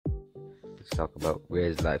Let's talk about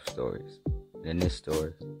Rez life stories. And in this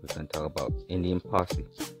story, we're going to talk about Indian Posse,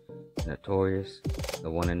 the notorious, the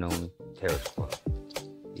one and only Terror Squad.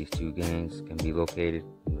 These two gangs can be located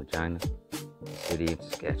in Regina, a city in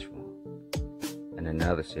Saskatchewan, and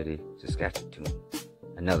another city, Saskatchewan,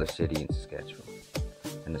 another city in Saskatchewan,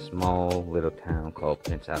 and a small little town called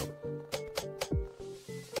Prince Albert.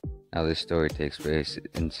 Now this story takes place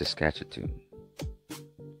in Saskatchewan.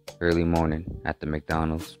 Early morning at the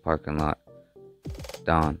McDonald's parking lot,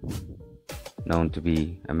 Don, known to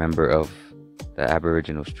be a member of the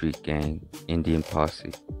Aboriginal street gang Indian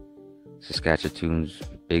Posse, Saskatchewan's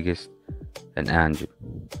biggest, and Andrew,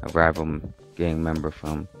 a rival gang member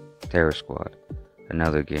from Terror Squad,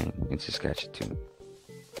 another gang in Saskatchewan,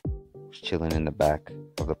 was chilling in the back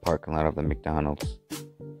of the parking lot of the McDonald's.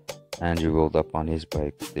 Andrew rolled up on his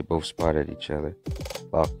bike. They both spotted each other,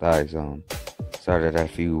 locked eyes on, started a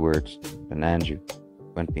few words, then Andrew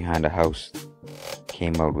went behind a house,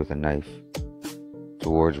 came out with a knife.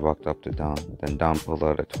 George walked up to Don, then Don pulled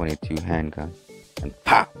out a .22 handgun, and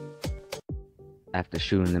pop! After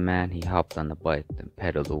shooting the man, he hopped on the bike, then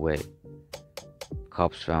pedaled away.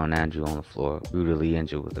 Cops found Andrew on the floor, brutally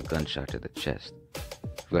injured with a gunshot to the chest.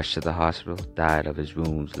 He rushed to the hospital, died of his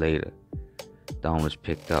wounds later. Don was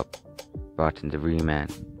picked up, brought into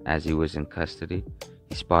remand. As he was in custody,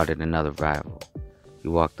 he spotted another rival. He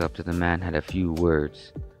walked up to the man, had a few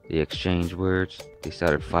words. They exchanged words, they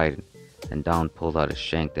started fighting, and Don pulled out a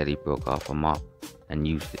shank that he broke off a mop and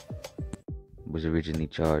used it. He was originally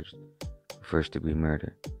charged for first-degree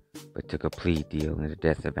murder, but took a plea deal in the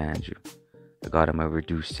death of Andrew. They got him a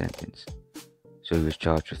reduced sentence. So he was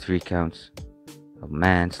charged with 3 counts of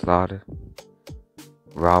manslaughter,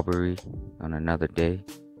 robbery on another day,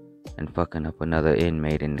 and fucking up another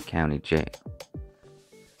inmate in the county jail.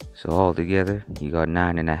 So altogether, he got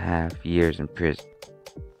 9.5 years in prison.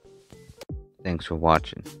 Thanks for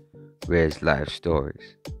watching Rez Life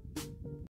Stories.